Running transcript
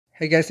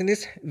Hey guys, in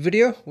this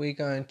video we're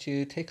going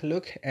to take a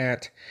look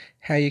at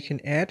how you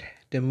can add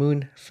the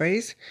moon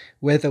phase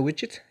weather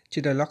widget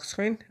to the lock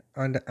screen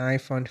on the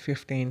iPhone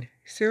 15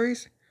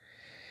 series.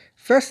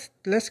 First,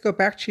 let's go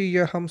back to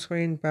your home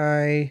screen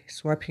by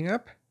swiping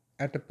up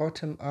at the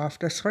bottom of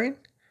the screen.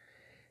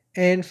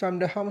 And from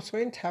the home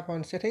screen, tap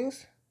on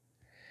Settings.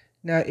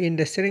 Now in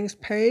the Settings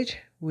page,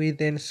 we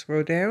then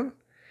scroll down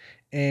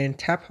and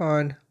tap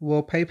on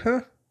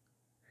Wallpaper.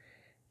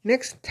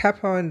 Next,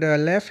 tap on the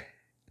left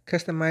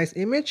Customize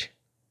Image.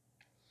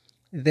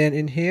 Then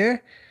in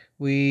here,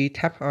 we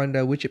tap on the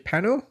widget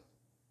panel.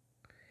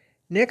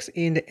 Next,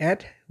 in the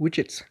Add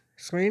Widgets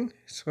screen,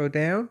 scroll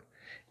down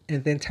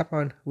and then tap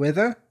on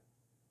Weather.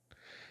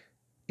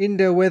 In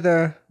the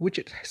Weather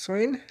widget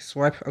screen,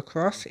 swipe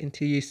across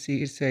until you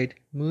see it said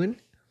Moon,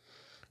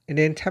 and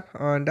then tap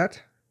on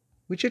that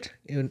widget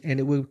and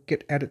it will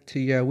get added to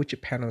your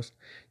widget panels.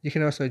 You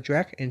can also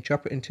drag and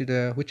drop it into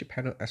the widget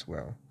panel as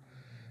well.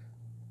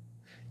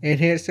 And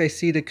here it says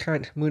see the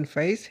current moon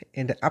phase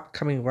and the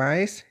upcoming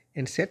rise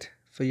and set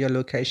for your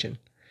location.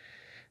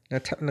 Now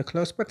tap on the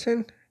close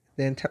button,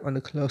 then tap on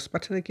the close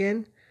button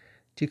again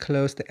to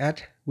close the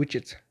Add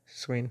Widgets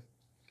screen.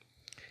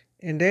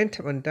 And then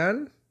tap on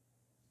Done,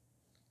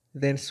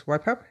 then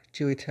swipe up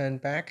to return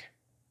back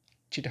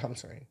to the home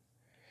screen.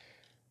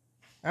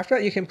 After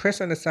that, you can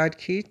press on the side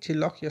key to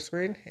lock your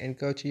screen and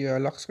go to your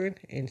lock screen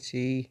and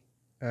see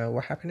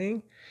what's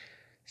happening.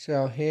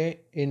 So here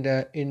in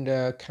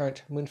the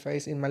current moon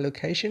phase in my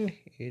location,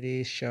 it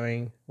is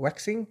showing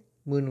waxing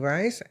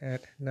moonrise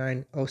at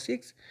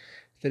 9:06,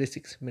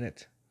 36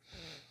 minutes.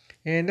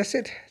 And that's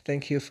it.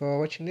 Thank you for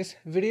watching this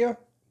video.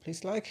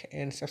 Please like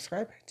and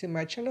subscribe to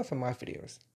my channel for more videos.